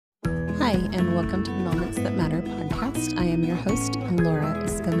Hi, and welcome to the Moments That Matter podcast. I am your host, Laura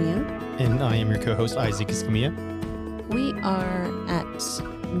Escamilla. And I am your co-host, Isaac Escamilla. We are at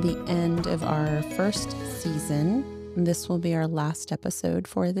the end of our first season. This will be our last episode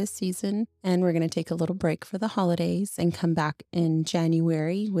for this season, and we're going to take a little break for the holidays and come back in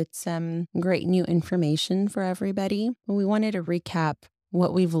January with some great new information for everybody. We wanted to recap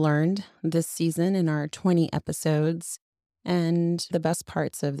what we've learned this season in our 20 episodes and the best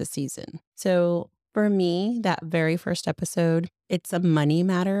parts of the season. So for me, that very first episode, It's a Money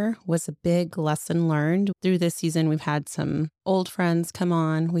Matter, was a big lesson learned. Through this season, we've had some old friends come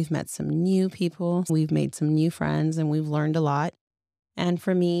on. We've met some new people. We've made some new friends, and we've learned a lot. And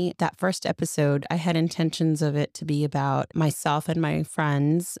for me, that first episode, I had intentions of it to be about myself and my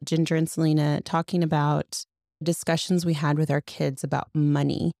friends, Ginger and Selena, talking about discussions we had with our kids about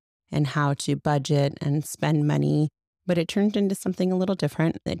money and how to budget and spend money. But it turned into something a little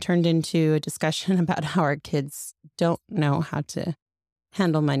different. It turned into a discussion about how our kids don't know how to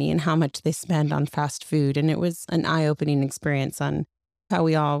handle money and how much they spend on fast food. And it was an eye-opening experience on how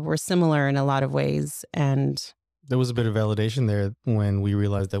we all were similar in a lot of ways. And there was a bit of validation there when we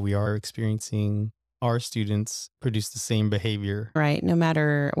realized that we are experiencing our students produce the same behavior. Right. No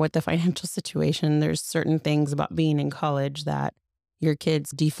matter what the financial situation, there's certain things about being in college that your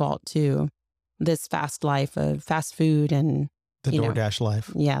kids default to. This fast life of fast food and the DoorDash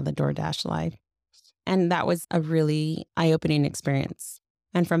life. Yeah, the DoorDash life. And that was a really eye-opening experience.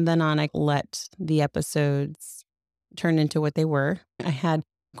 And from then on, I let the episodes turn into what they were. I had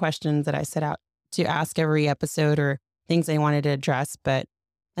questions that I set out to ask every episode or things I wanted to address, but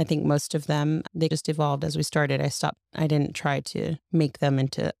I think most of them, they just evolved as we started. I didn't try to make them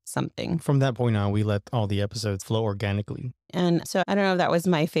into something. From that point on, we let all the episodes flow organically. And so I don't know if that was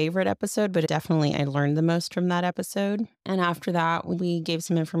my favorite episode, but definitely I learned the most from that episode. And after that, we gave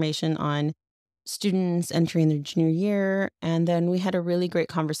some information on students entering their junior year. And then we had a really great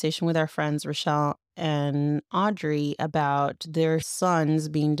conversation with our friends, Rochelle and Audrey, about their sons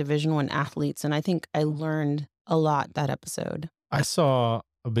being Division I athletes. And I think I learned a lot that episode. I saw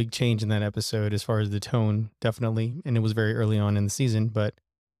a big change in that episode as far as the tone, definitely. And it was very early on in the season, but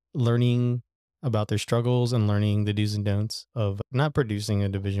learning about their struggles and learning the do's and don'ts of not producing a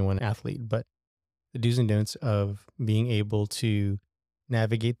Division I athlete, but the do's and don'ts of being able to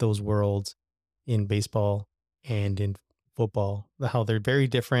navigate those worlds in baseball and in football, how they're very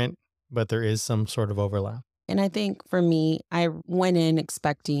different, but there is some sort of overlap. And I think for me, I went in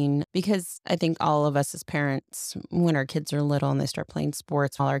expecting, because I think all of us as parents, when our kids are little and they start playing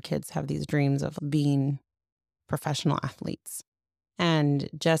sports, all our kids have these dreams of being professional athletes. And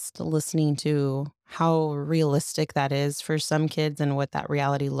just listening to how realistic that is for some kids and what that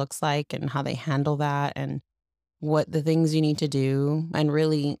reality looks like and how they handle that and what the things you need to do. And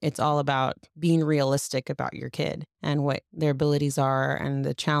really, it's all about being realistic about your kid and what their abilities are and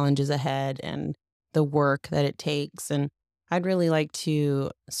the challenges ahead and the work that it takes. And I'd really like to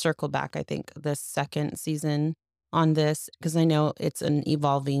circle back, I think, the second season on this, because I know it's an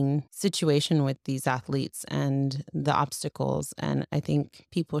evolving situation with these athletes and the obstacles. And I think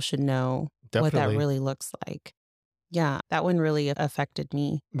people should know what that really looks like. Yeah, that one really affected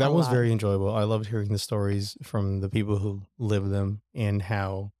me. That was very enjoyable. I loved hearing the stories from the people who live them and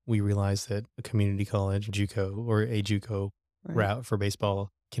how we realized that a community college, JUCO, or a JUCO route for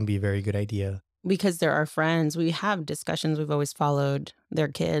baseball can be a very good idea. Because they're our friends. We have discussions. We've always followed their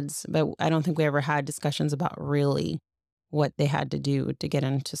kids, but I don't think we ever had discussions about really what they had to do to get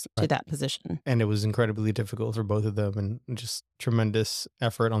into to that position. And it was incredibly difficult for both of them and just tremendous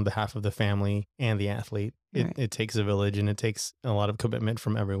effort on behalf of the family and the athlete. It takes a village and it takes a lot of commitment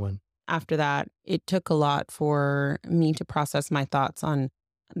from everyone. After that, it took a lot for me to process my thoughts on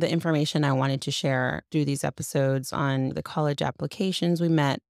the information I wanted to share through these episodes on the college applications. We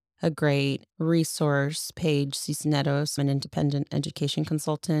met a great resource, Paige Cisneros, an independent education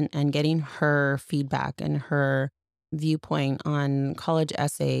consultant, and getting her feedback and her viewpoint on college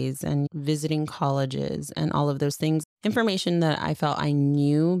essays and visiting colleges and all of those things. Information that I felt I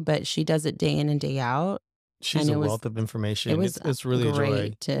knew, but she does it day in and day out. She's a wealth of information. It's really a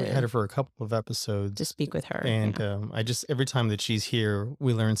joy. We had her for a couple of episodes to speak with her. And I just, every time that she's here,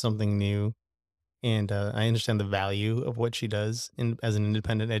 we learn something new. And I understand the value of what she does as an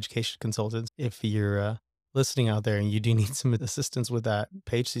independent education consultant. If you're listening out there and you do need some assistance with that,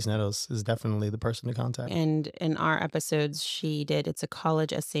 Paige Cisneros is definitely the person to contact. And in our episodes, she did It's a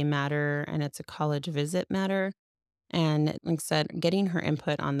College Essay Matter and It's a College Visit Matter. And like I said, getting her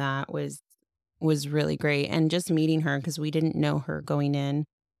input on that was really great. And just meeting her, because we didn't know her going in.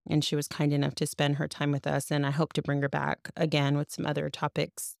 And she was kind enough to spend her time with us. And I hope to bring her back again with some other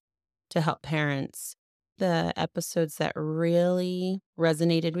topics to help parents. The episodes that really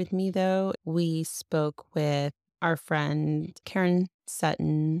resonated with me, though, we spoke with our friend Karen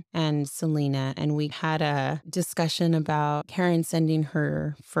Sutton and Selena, and we had a discussion about Karen sending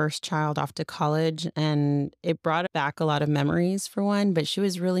her first child off to college. And it brought back a lot of memories, for one, but she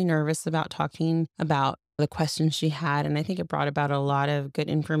was really nervous about talking about the questions she had. And I think it brought about a lot of good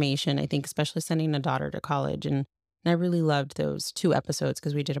information, I think, especially sending a daughter to college. And I really loved those 2 episodes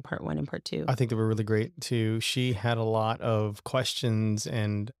because we did a part 1 and part 2. I think they were really great too. She had a lot of questions,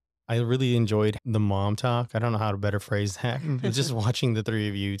 and I really enjoyed the mom talk. I don't know how to better phrase that. Just watching the three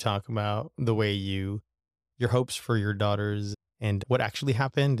of you talk about the way your hopes for your daughters and what actually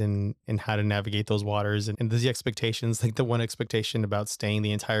happened, and how to navigate those waters, and the expectations, like the one expectation about staying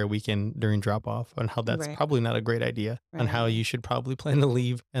the entire weekend during drop off, and how that's Right, probably not a great idea, and how right. you should probably plan to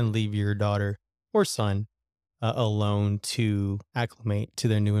leave and leave your daughter or son alone to acclimate to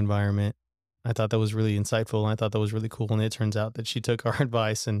their new environment. I thought that was really insightful, and I thought that was really cool. And it turns out that she took our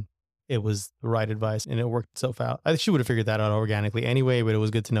advice, and it was the right advice, and it worked itself out. I think she would have figured that out organically anyway, but it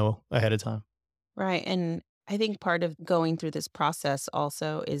was good to know ahead of time. Right, and I think part of going through this process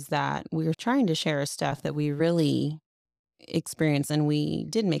also is that we were trying to share stuff that we really experienced, and we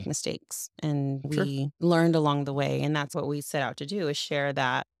did make mistakes, and Sure. we learned along the way, and that's what we set out to do, is share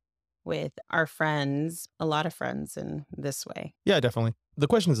that with our friends, a lot of friends in this way. Yeah, definitely. The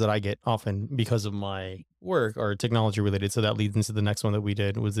questions that I get often because of my work are technology related. So that leads into the next one that we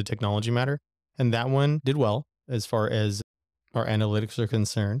did, was the technology matter. And that one did well as far as our analytics are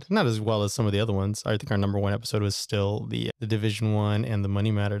concerned. Not as well as some of the other ones. I think our number one episode was still the division one and the money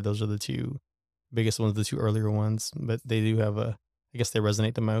matter. Those are the two biggest ones, the two earlier ones, but they do have I guess they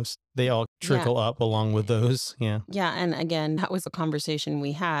resonate the most. They all Yeah. trickle up along with those. Yeah. Yeah, and again, that was a conversation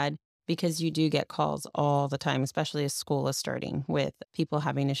we had because you do get calls all the time, especially as school is starting, with people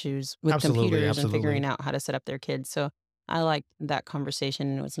having issues with Absolutely. computers and Absolutely. figuring out how to set up their kids. So I liked that conversation,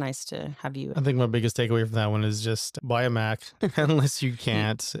 and it was nice to have you. I think my biggest takeaway from that one is just buy a Mac unless you You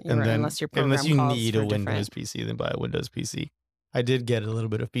can't, you're and right, then unless your unless program you calls need for a Windows different. PC, then buy a Windows PC. I did get a little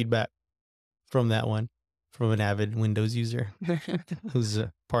bit of feedback from that one from an avid Windows user who's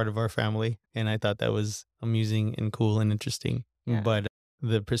a part of our family, and I thought that was amusing and cool and interesting. Yeah. But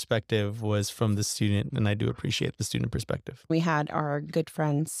the perspective was from the student, and I do appreciate the student perspective. We had our good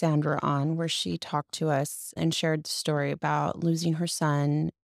friend Sandra on, where she talked to us and shared the story about losing her son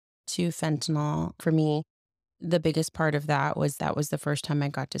to fentanyl. For me, the biggest part of that was the first time I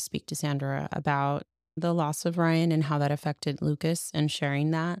got to speak to Sandra about the loss of Ryan and how that affected Lucas, and sharing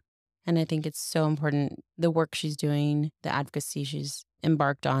that. And I think it's so important, the work she's doing, the advocacy she's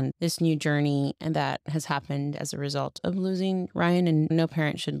embarked on, this new journey, and that has happened as a result of losing Ryan. And no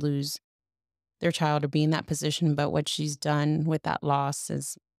parent should lose their child or be in that position, but what she's done with that loss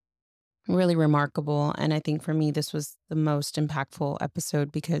is really remarkable. And I think for me, this was the most impactful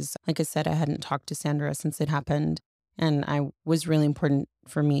episode because, like I said, I hadn't talked to Sandra since it happened. And I was really important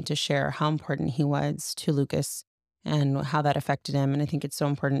for me to share how important he was to Lucas and how that affected him. And I think it's so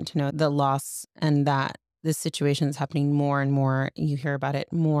important to know the loss, and that this situation is happening more and more. You hear about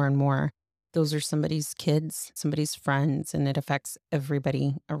it more and more. Those are somebody's kids, somebody's friends, and it affects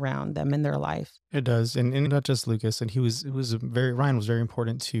everybody around them in their life. It does, and not just Lucas. And Ryan was very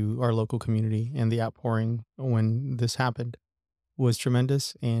important to our local community, and the outpouring when this happened was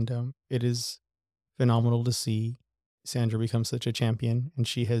tremendous. And it is phenomenal to see Sandra become such a champion, and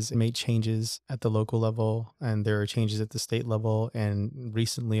she has made changes at the local level, and there are changes at the state level, and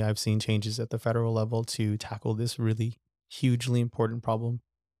recently I've seen changes at the federal level to tackle this really hugely important problem.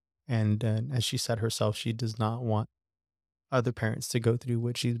 And as she said herself, she does not want other parents to go through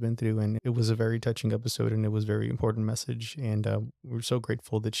what she's been through. And it was a very touching episode, and it was a very important message. And we're so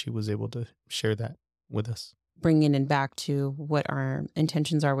grateful that she was able to share that with us. Bringing it back to what our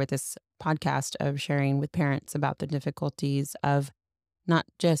intentions are with this podcast, of sharing with parents about the difficulties of not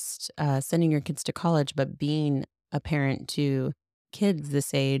just sending your kids to college, but being a parent to kids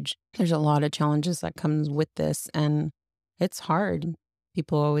this age. There's a lot of challenges that comes with this, and it's hard.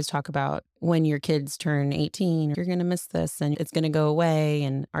 People always talk about when your kids turn 18, you're going to miss this and it's going to go away,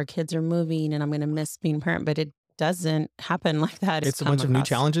 and our kids are moving and I'm going to miss being a parent, but it doesn't happen like that. It's It's a come bunch of new across.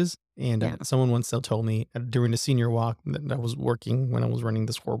 challenges. And Yeah. someone once told me during a senior walk that I was working when I was running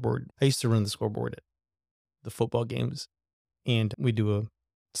the scoreboard. I used to run the scoreboard at the football games, and we do a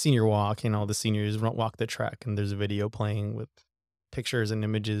senior walk, and all the seniors walk the track, and there's a video playing with pictures and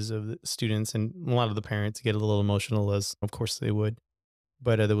images of the students, and a lot of the parents get a little emotional, as of course they would.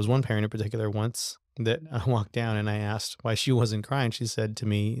 But there was one parent in particular once that I walked down, and I asked why she wasn't crying. She said to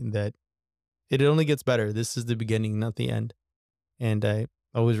me that it only gets better. This is the beginning, not the end. And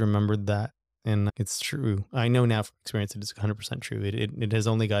always remembered that. And it's true. I know now from experience that it's 100% true. It has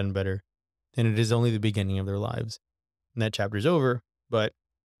only gotten better, and it is only the beginning of their lives. And that chapter is over. But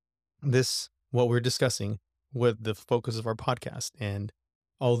what we're discussing, with the focus of our podcast and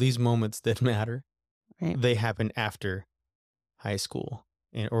all these moments that matter, Right. they happen after high school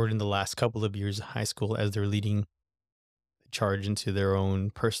or in the last couple of years of high school as they're leading the charge into their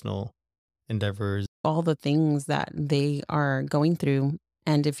own personal endeavors. All the things that they are going through.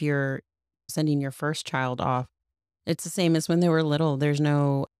 And if you're sending your first child off, it's the same as when they were little. There's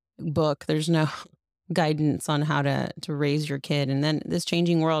no book, there's no guidance on how to raise your kid. And then this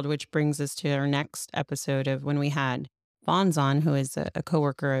changing world, which brings us to our next episode of when we had Fonz on, who is a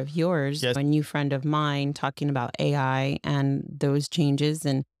coworker of yours, Yes, a new friend of mine, talking about AI and those changes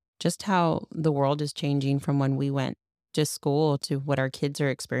and just how the world is changing from when we went to school to what our kids are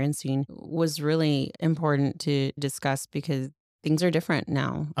experiencing was really important to discuss because things are different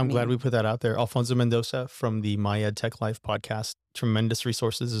now. I I'm glad mean, we put that out there. Alfonso Mendoza from the My Ed Tech Life podcast. Tremendous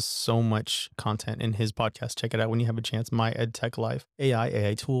resources. There's so much content in his podcast. Check it out when you have a chance. My Ed Tech Life,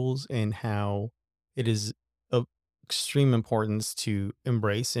 AI tools, and how it is of extreme importance to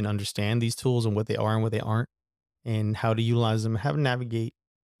embrace and understand these tools and what they are and what they aren't, and how to utilize them, how to navigate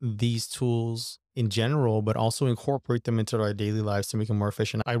these tools in general, but also incorporate them into our daily lives to make them more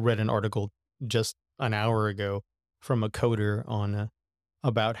efficient. I read an article just an hour ago from a coder on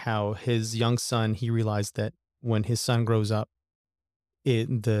about how his young son, he realized that when his son grows up,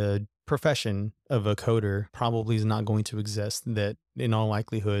 the profession of a coder probably is not going to exist. That in all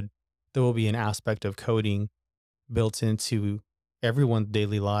likelihood, there will be an aspect of coding built into everyone's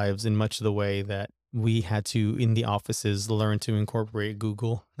daily lives in much of the way that we had to in the offices learn to incorporate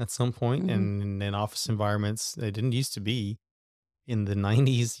Google at some point. mhm. And in office environments, it didn't used to be. In the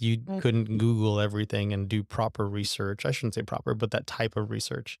 90s, you Right. couldn't Google everything and do proper research. I shouldn't say proper, but that type of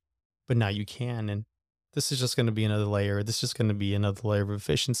research. But now you can. And this is just going to be another layer. This is just going to be another layer of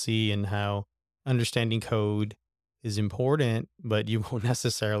efficiency and how understanding code is important, but you won't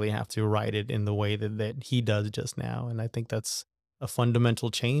necessarily have to write it in the way that he does just now. And I think that's a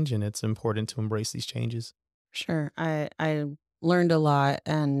fundamental change, and it's important to embrace these changes. Sure. I learned a lot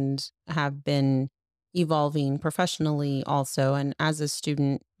and have been evolving professionally also and as a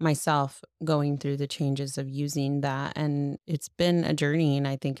student myself going through the changes of using that and it's been a journey and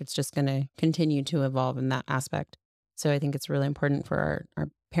I think it's just going to continue to evolve in that aspect. So I think it's really important for our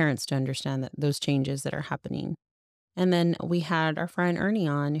parents to understand that those changes that are happening. And then we had our friend Ernie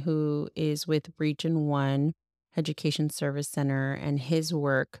on, who is with Region 1 Education Service Center, and his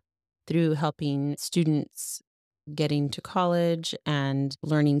work through helping students getting to college and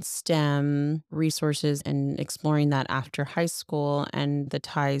learning STEM resources and exploring that after high school, and the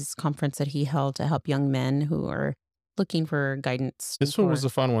TIES conference that he held to help young men who are looking for guidance This one was for. a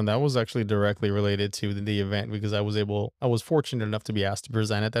fun one. That was actually directly related to the event because I was fortunate enough to be asked to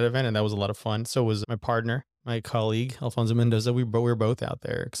present at that event, and that was a lot of fun. So was my partner, my colleague, Alfonso Mendoza. We were both out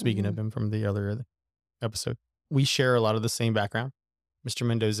there. Speaking Mhm. of him from the other episode, we share a lot of the same background. Mr.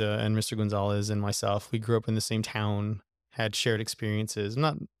 Mendoza and Mr. Gonzalez and myself, we grew up in the same town, had shared experiences,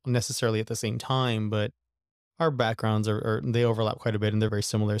 not necessarily at the same time, but our backgrounds they overlap quite a bit and they're very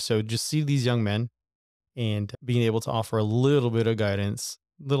similar. So just see these young men and being able to offer a little bit of guidance,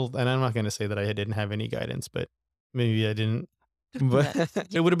 and I'm not going to say that I didn't have any guidance, but maybe I didn't, but Yeah.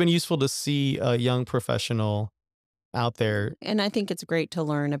 it would have been useful to see a young professional out there. And I think it's great to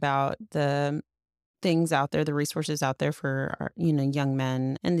learn about the things out there, the resources out there for our, young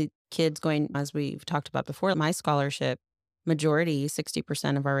men and the kids going, as we've talked about before, my scholarship, majority,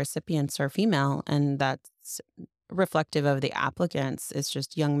 60% of our recipients are female. And that's reflective of the applicants. It's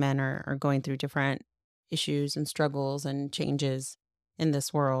just young men are going through different issues and struggles and changes in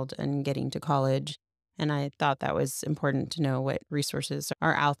this world and getting to college. And I thought that was important to know what resources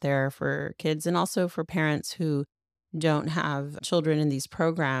are out there for kids and also for parents who don't have children in these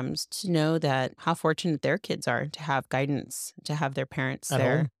programs to know that how fortunate their kids are to have guidance, to have their parents At home.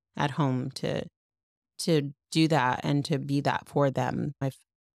 there at home to do that and to be that for them. If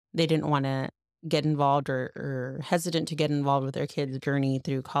they didn't want to get involved or hesitant to get involved with their kids' journey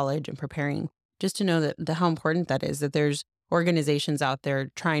through college and preparing, just to know that how important that is, that there's organizations out there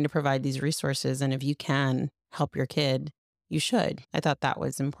trying to provide these resources. And if you can help your kid, you should. I thought that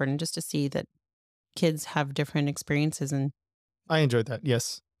was important just to see that kids have different experiences and I enjoyed that.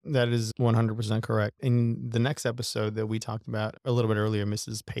 Yes, that is 100% correct. In the next episode that we talked about a little bit earlier,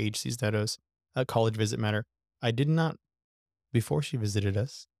 Mrs. Paige Cisneros, a college visit matter, I did not, before she visited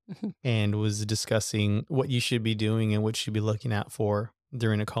us, and was discussing what you should be doing and what you should be looking out for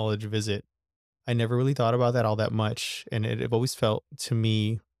during a college visit. I never really thought about that all that much. And it always felt to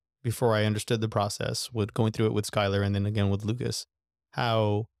me, before I understood the process, with going through it with Skylar and then again with Lucas,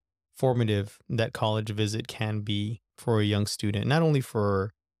 how formative that college visit can be for a young student, not only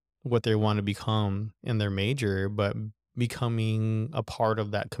for what they want to become in their major, but becoming a part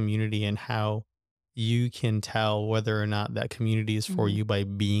of that community and how you can tell whether or not that community is for Mhm. you by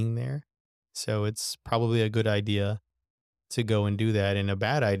being there. So it's probably a good idea to go and do that, and a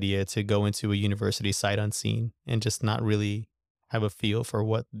bad idea to go into a university sight unseen and just not really have a feel for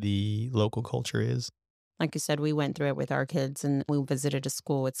what the local culture is. Like you said, we went through it with our kids and we visited a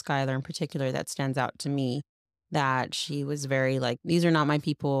school with Skylar in particular that stands out to me that she was very like, these are not my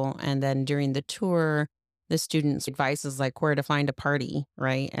people. And then during the tour, the students' advice is like where to find a party,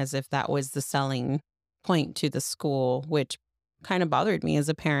 right? As if that was the selling point to the school, which kind of bothered me as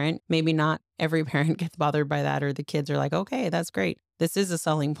a parent. Maybe not every parent gets bothered by that, or the kids are like, okay, that's great. This is a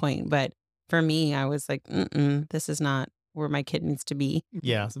selling point. But for me, I was like, this is not where my kid needs to be.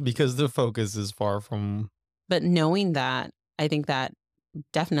 Yeah, because the focus is far from. But knowing that, I think that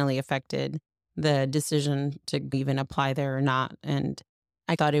definitely affected the decision to even apply there or not. And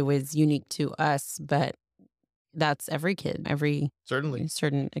I thought it was unique to us, but that's every kid, every Certainly.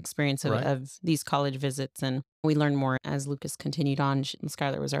 certain experience Right. of these college visits. And we learned more as Lucas continued on.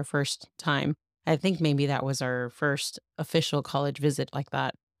 Skylar was our first time. I think maybe that was our first official college visit like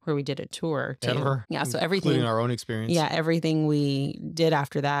that, where we did a tour too. Ever, Yeah. So including everything, our own experience. yeah, everything we did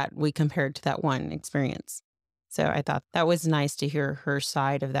after that, we compared to that one experience. So I thought that was nice to hear her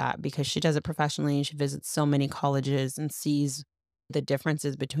side of that because she does it professionally and she visits so many colleges and sees the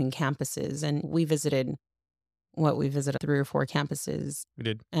differences between campuses. And we visited 3 or 4 campuses. We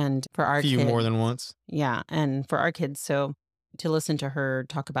did And for a our few more kid, than once. yeah, and for our kids, so to listen to her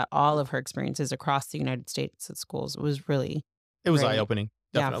talk about all of her experiences across the United States at schools was really It was eye great. opening,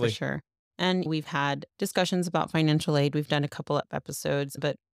 Yeah, for definitely. sure. And we've had discussions about financial aid. We've done a couple of episodes,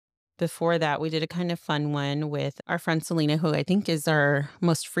 but before that, we did a kind of fun one with our friend Selena, who I think is our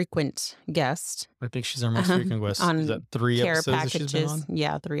most frequent guest I think she's our most frequent guest. Is that on 3 care episodes that she's been packages. on?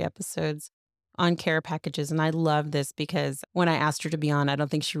 Yeah, 3 episodes on care packages. And I love this because when I asked her to be on, I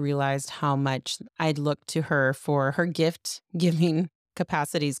don't think she realized how much I'd look to her for her gift giving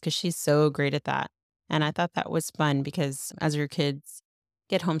capacities because she's so great at that. And I thought that was fun because as your kids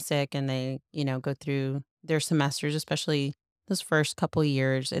get homesick and they, go through their semesters, especially those first couple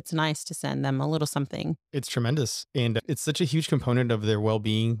years, it's nice to send them a little something. It's tremendous, and it's such a huge component of their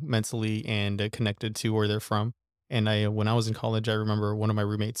well-being mentally and connected to where they're from. And when I was in college, I remember one of my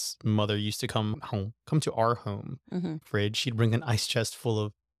roommates' mother used to come to our home Hmm. fridge. She'd bring an ice chest full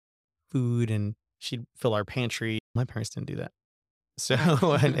of food, and she'd fill our pantry. My parents didn't do that. So,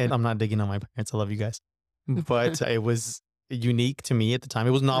 Right. and I'm not digging on my parents. I love you guys. But it was unique to me at the time.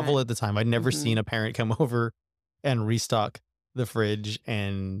 It was novel Right. at the time. I'd never Hmm. seen a parent come over and restock the fridge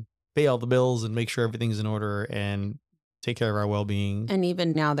and pay all the bills and make sure everything's in order and take care of our well-being. And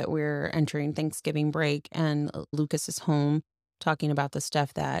even now that we're entering Thanksgiving break and Lucas is home talking about the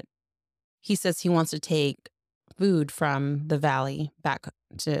stuff that he says he wants to take food from the valley back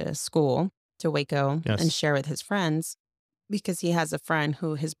to school, to Waco, and Yes, share with his friends because he has a friend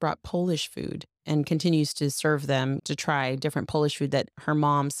who has brought Polish food and continues to serve them to try different Polish food that her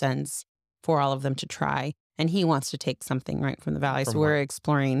mom sends for all of them to try. And he wants to take something right from the valley. So from we're work.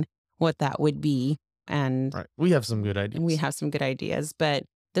 exploring what that would be. And Right. We have some good we ideas. have some good ideas, but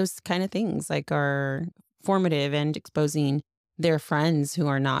those kind of things like are formative and exposing their friends who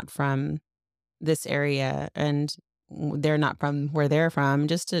are not from this area and they're not from where they're from,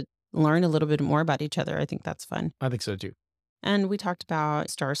 just to learn a little bit more about each other. I think that's fun. I think so too. And we talked about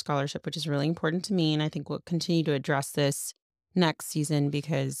Star Scholarship, which is really important to me. And I think we'll continue to address this next season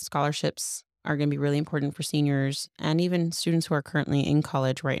because scholarships are going to be really important for seniors and even students who are currently in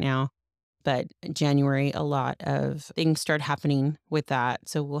college right now. But January, a lot of things start happening with that.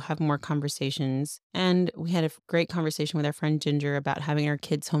 So we'll have more conversations. And we had a great conversation with our friend Ginger about having our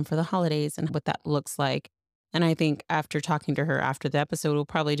kids home for the holidays and what that looks like. And I think after talking to her after the episode, we'll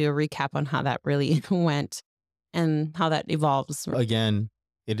probably do a recap on how that really went and how that evolves. Again,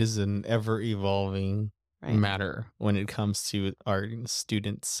 it is an ever evolving Right. matter when it comes to our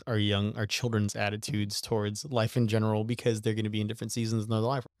students, our children's attitudes towards life in general, because they're going to be in different seasons in their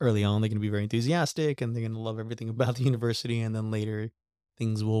life. Early on, they're going to be very enthusiastic and they're going to love everything about the university. And then later,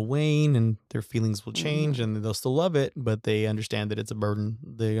 things will wane and their feelings will change Mhm. and they'll still love it, but they understand that it's a burden,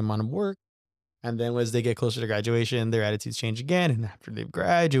 the amount of work. And then as they get closer to graduation, their attitudes change again. And after they've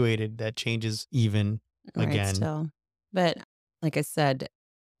graduated, that changes even Right. again. Still. But like I said,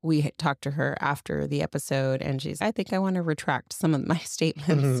 we had talked to her after the episode and I think I want to retract some of my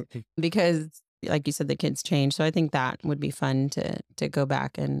statements because Like you said, the kids change. So I think that would be fun to go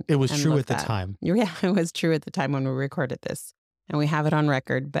back It was and true look at the at. time. Yeah, it was true at the time when we recorded this. And we have it on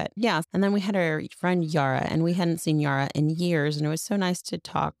record. But yeah. And then we had our friend Yara, and we hadn't seen Yara in years. And it was so nice to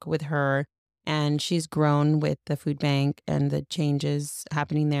talk with her. And she's grown with the food bank and the changes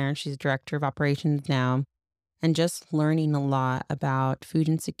happening there. She's director of operations now. And just learning a lot about food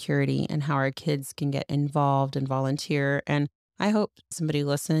insecurity and how our kids can get involved and volunteer. And I hope somebody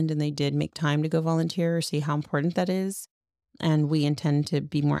listened and they did make time to go volunteer or see how important that is. And we intend to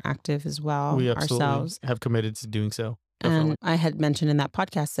be more active as well We absolutely ourselves. have committed to doing so. And Definitely. I had mentioned in that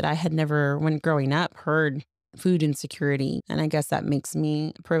podcast that I had never, when growing up, heard food insecurity. And I guess that makes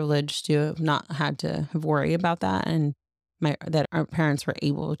me privileged to have not had to have worry about that. And that our parents were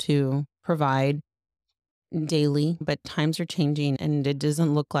able to provide daily, but times are changing and it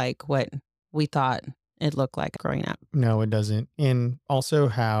doesn't look like what we thought it looked like growing up. No, it doesn't. And also,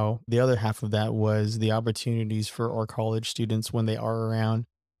 how the other half of that was the opportunities for our college students when they are around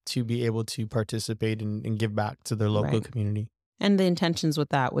to be able to participate and give back to their local Right. community. And the intentions with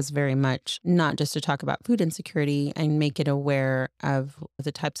that was very much not just to talk about food insecurity and make it aware of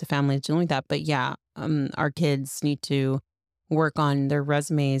the types of families dealing with that, but yeah, our kids need to work on their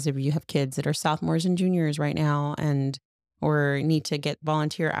resumes. If you have kids that are sophomores and juniors right now, and or need to get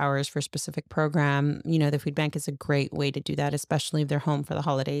volunteer hours for a specific program, the food bank is a great way to do that, especially if they're home for the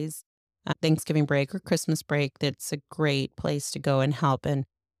holidays, Thanksgiving break or Christmas break. That's a great place to go and help. And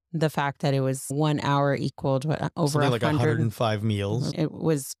the fact that it was 1 hour equaled over Something like 100, 105 meals. it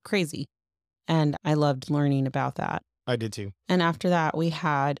was crazy. And I loved learning about that. I did too. And after that, we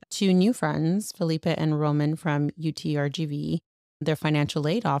had two new friends, Felipe and Roman from UTRGV, their financial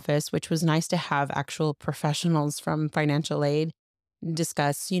aid office, which was nice to have actual professionals from financial aid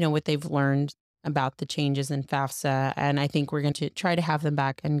discuss, what they've learned about the changes in FAFSA. And I think we're going to try to have them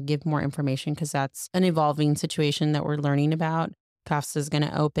back and give more information because that's an evolving situation that we're learning about. FAFSA is going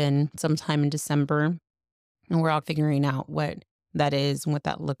to open sometime in December, and we're all figuring out what that is and what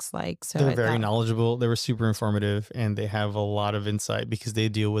that looks like. So They're very knowledgeable. They were super informative and they have a lot of insight because they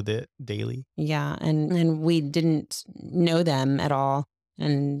deal with it daily. Yeah, and we didn't know them at all,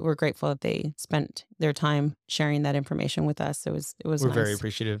 and we're grateful that they spent their time sharing that information with us. It was We're nice. very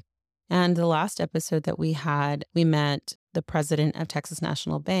appreciative. And the last episode that we had, we met the president of Texas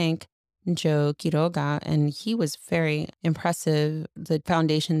National Bank, Joe Quiroga, and he was very impressive. The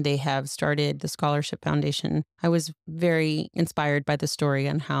foundation they have started, the Scholarship Foundation, I was very inspired by the story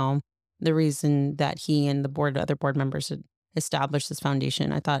on how the reason that he and other board members had established this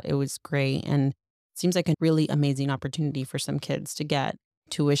foundation. I thought it was great and seems like a really amazing opportunity for some kids to get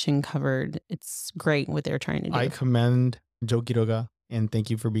tuition covered. It's great what they're trying to do. I commend Joe Quiroga and thank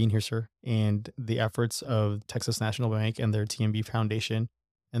you for being here, sir. And the efforts of Texas National Bank and their TMB Foundation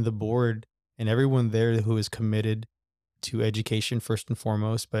and the board and everyone there who is committed to education first and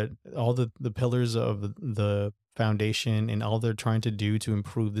foremost, but all the pillars of the foundation and all they're trying to do to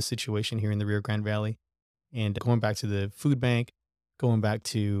improve the situation here in the Rio Grande Valley. And going back to the food bank, going back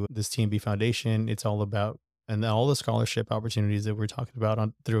to this TMB Foundation, it's all about, and all the scholarship opportunities that we're talking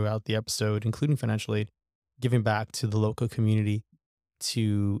about throughout the episode, including financial aid, giving back to the local community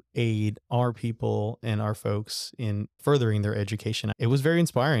to aid our people and our folks in furthering their education. It was very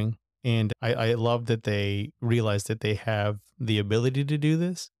inspiring. And I love that they realize that they have the ability to do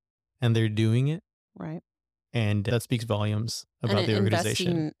this and they're doing it. Right. And that speaks volumes about the organization.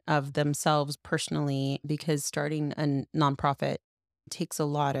 Investing of themselves personally, because starting a nonprofit takes a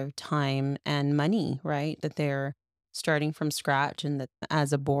lot of time and money, right? That they're starting from scratch, and that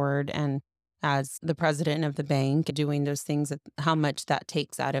as a board and as the president of the bank doing those things, how much that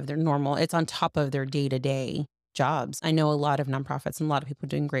takes out of their normal, it's on top of their day-to-day jobs. I know a lot of nonprofits and a lot of people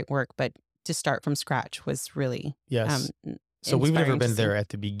doing great work, but to start from scratch was really yes. So we've never inspiring been to see. there at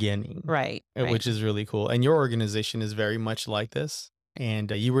the beginning, Right. which is really cool. And your organization is very much like this. And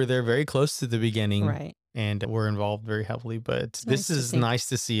you were there very close to the beginning, Right. and were involved very heavily. But this is nice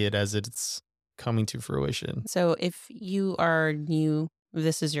to see it as it's coming to fruition. So if you are new,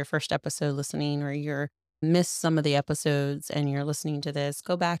 this is your first episode listening, or you're missed some of the episodes and you're listening to this,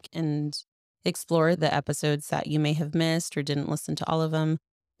 go back and explore the episodes that you may have missed or didn't listen to all of them.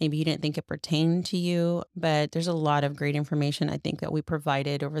 Maybe you didn't think it pertained to you, but there's a lot of great information I think that we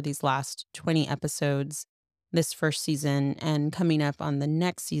provided over these last 20 episodes this first season. And coming up on the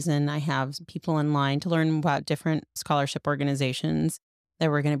next season, I have people in line to learn about different scholarship organizations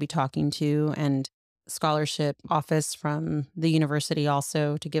that we're going to be talking to, and scholarship office from the university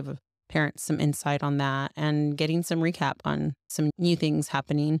also, to give parents some insight on that and getting some recap on some new things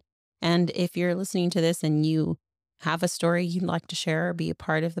happening. And if you're listening to this and you have a story you'd like to share or be a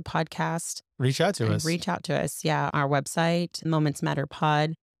part of the podcast, Reach out to us. reach out to us. Yeah, our website, Moments Matter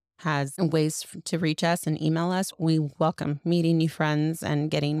Pod, has ways to reach us and email us. We welcome meeting new friends and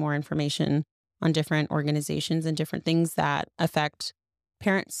getting more information on different organizations and different things that affect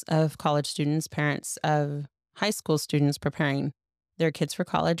parents of college students, parents of high school students preparing their kids for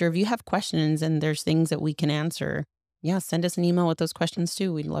college. Or if you have questions and there's things that we can answer, yeah, send us an email with those questions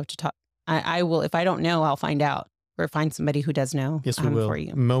too. We'd love to talk. I will, if I don't know, I'll find out or find somebody who does know. Yes, we will. For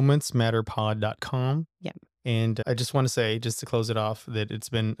you. momentsmatterpod.com. Yeah. And I just want to say, just to close it off, that it's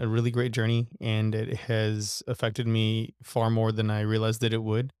been a really great journey and it has affected me far more than I realized that it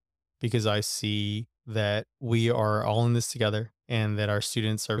would, because I see that we are all in this together and that our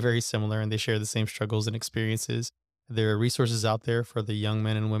students are very similar and they share the same struggles and experiences. There are resources out there for the young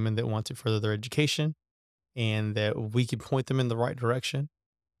men and women that want to further their education, and that we can point them in the right direction.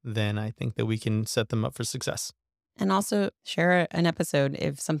 Then I think that we can set them up for success. And also share an episode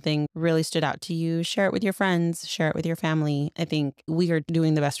if something really stood out to you. Share it with your friends, share it with your family. I think we are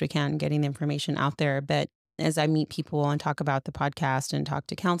doing the best we can getting the information out there. But as I meet people and talk about the podcast and talk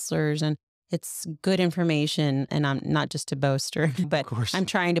to counselors, and it's good information, and I'm not just to boast, but I'm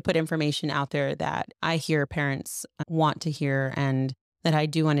trying to put information out there that I hear parents want to hear and that I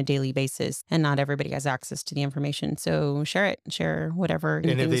do on a daily basis, and not everybody has access to the information. So share it, share whatever And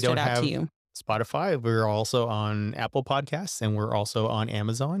if they stood don't out have to you. Spotify, we're also on Apple Podcasts and we're also on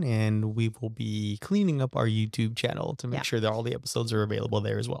Amazon, and we will be cleaning up our YouTube channel to make sure that all the episodes are available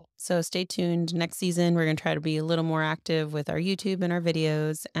there as well. So stay tuned. Next season, we're going to try to be a little more active with our YouTube and our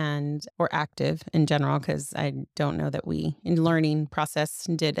videos, and or active in general, because I don't know that we, in learning process,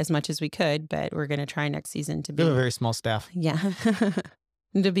 did as much as we could, but we're going to try next season to be. We have a very small staff. Yeah.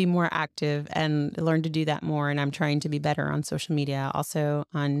 To be more active and learn to do that more. And I'm trying to be better on social media, also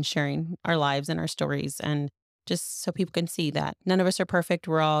on sharing our lives and our stories, and just so people can see that none of us are perfect.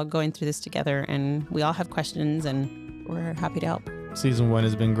 We're all going through this together and we all have questions, and we're happy to help. Season 1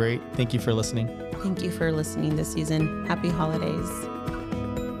 has been great. Thank you for listening. Thank you for listening this season. Happy holidays.